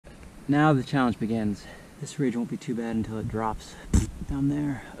Now the challenge begins. This ridge won't be too bad until it drops down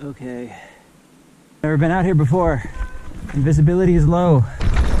there. Okay. Never been out here before. And visibility is low.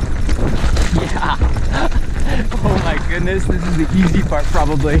 Yeah. Oh my goodness, this is the easy part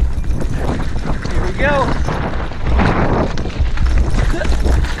probably. Here we go.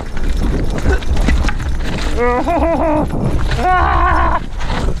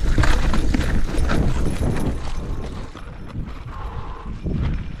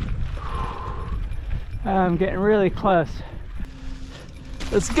 I'm getting really close.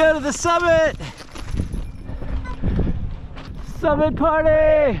 Let's go to the summit! Summit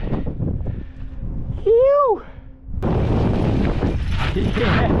party! Phew!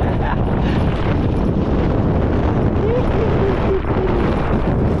 Yeah!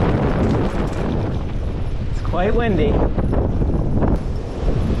 It's quite windy.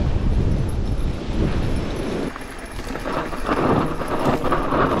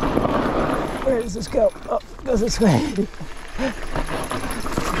 Where does this go? Oh, it goes this way.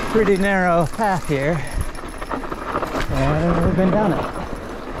 Pretty narrow path here. And I've never been down it.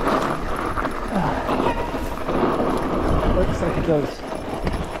 Looks like it goes.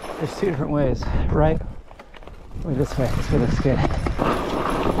 There's two different ways, right? Or this way. This way looks good.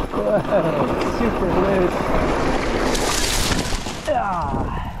 Whoa, super loose.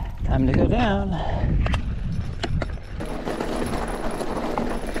 Ah, time to go down.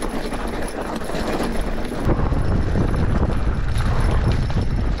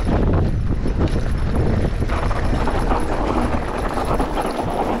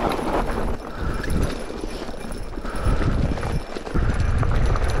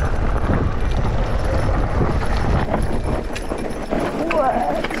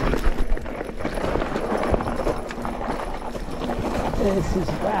 This is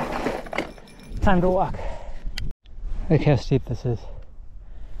back. Time to walk. Look how steep this is.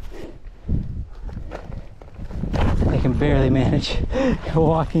 I can barely manage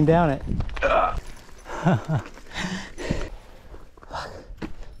walking down it.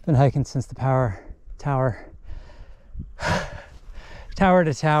 Been hiking since the power tower. Tower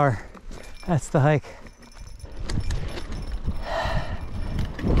to tower. That's the hike.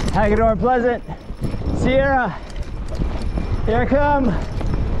 Hagedorn Pleasant. Sierra. Here I come.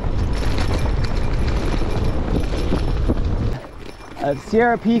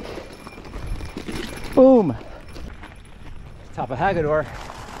 Sierra Peak. Boom. Top of Hagedorn.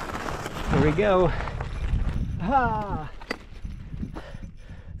 Here we go. Ah.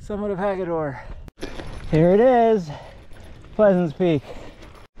 Summit of Hagedorn. Here it is. Pleasant Peak.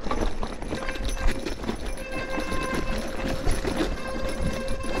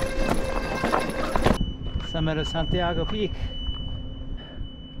 Summit of Santiago Peak.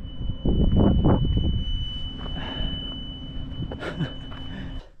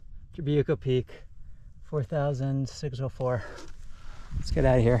 Diablo Peak, 4,604. Let's get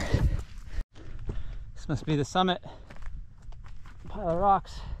out of here. This must be the summit. Pile of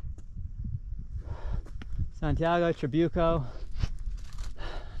rocks. Santiago, Tribuco.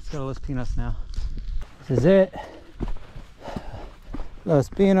 Let's go to Los Pinos now. This is it. Los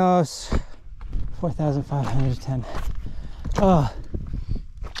Pinos, 4,510. Oh.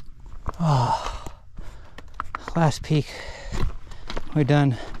 Oh. Last peak. We're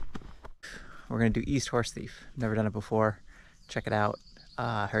done. We're gonna do East Horse Thief. Never done it before. Check it out.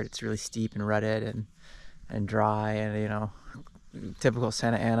 I heard it's really steep and rutted and dry and, you know, typical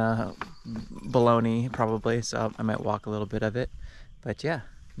Santa Ana baloney probably. So I might walk a little bit of it. But yeah,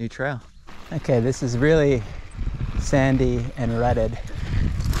 new trail. Okay, this is really sandy and rutted.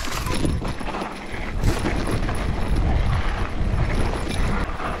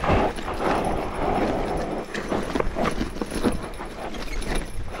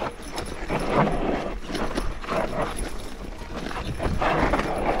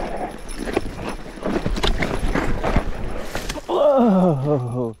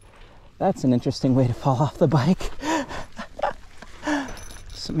 Whoa, that's an interesting way to fall off the bike.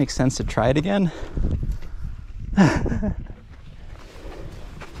 Does it make sense to try it again?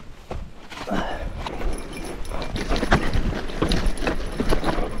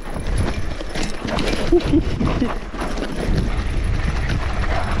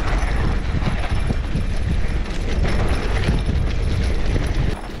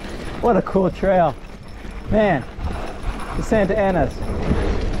 What a cool trail. Man, the Santa Anas,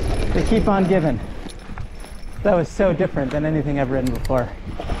 they keep on giving. That was so different than anything I've ridden before.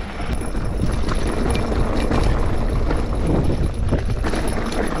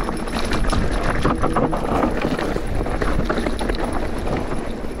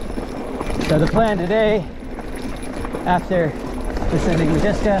 So the plan today, after descending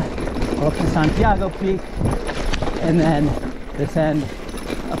Modjeska go up to Santiago Peak, and then descend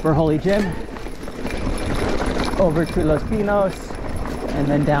Upper Holy Gym over to Los Pinos, and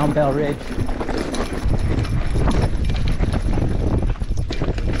then down Bell Ridge.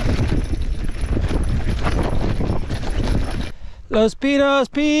 Los Pinos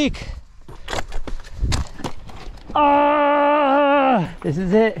Peak! Ah! This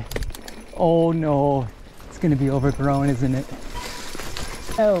is it. Oh no, it's gonna be overgrown, isn't it?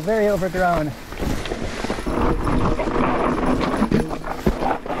 Oh, very overgrown.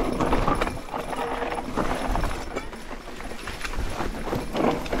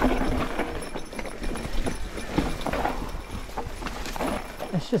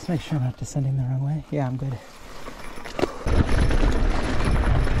 Let's just make sure I'm not descending the wrong way. Yeah, I'm good.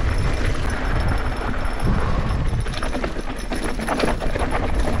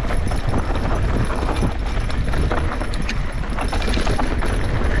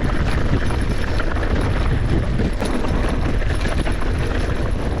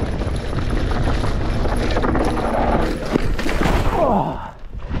 Oh,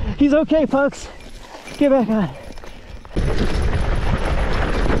 he's okay, folks. Get back on.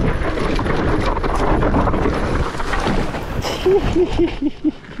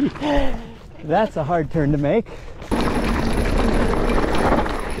 That's a hard turn to make.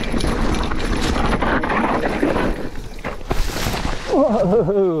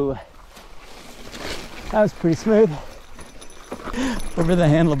 Whoa, that was pretty smooth. Over the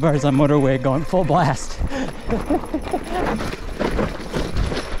handlebars on Motorway, going full blast.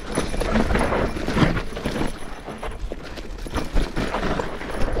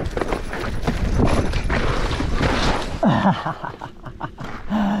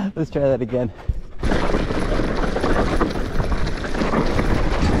 Let's try that again.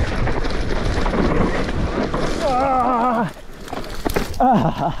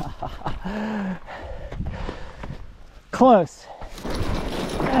 Close.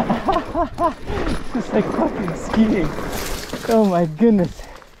 It's like fucking skiing. Oh my goodness.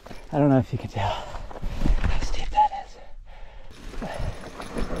 I don't know if you can tell how steep that is.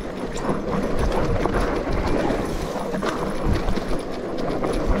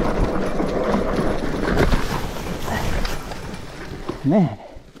 Man.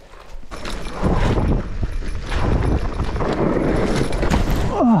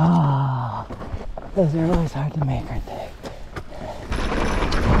 Oh, those are always hard to make, aren't they?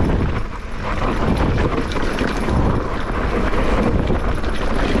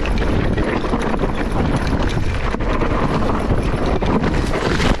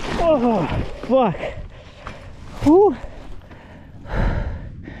 Oh, fuck. Whew.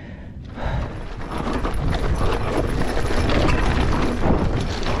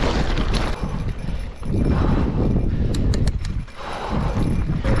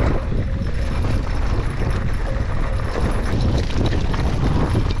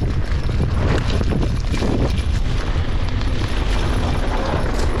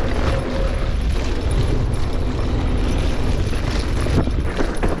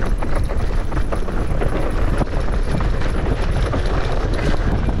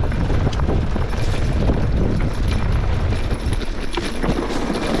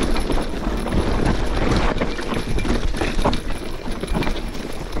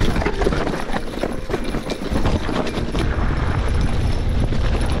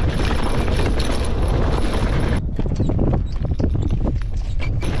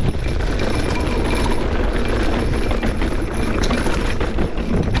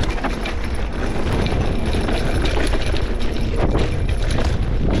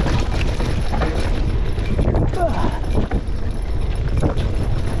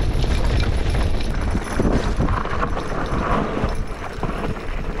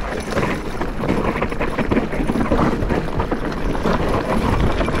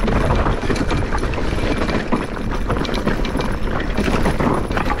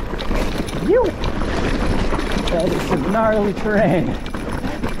 That is some gnarly terrain.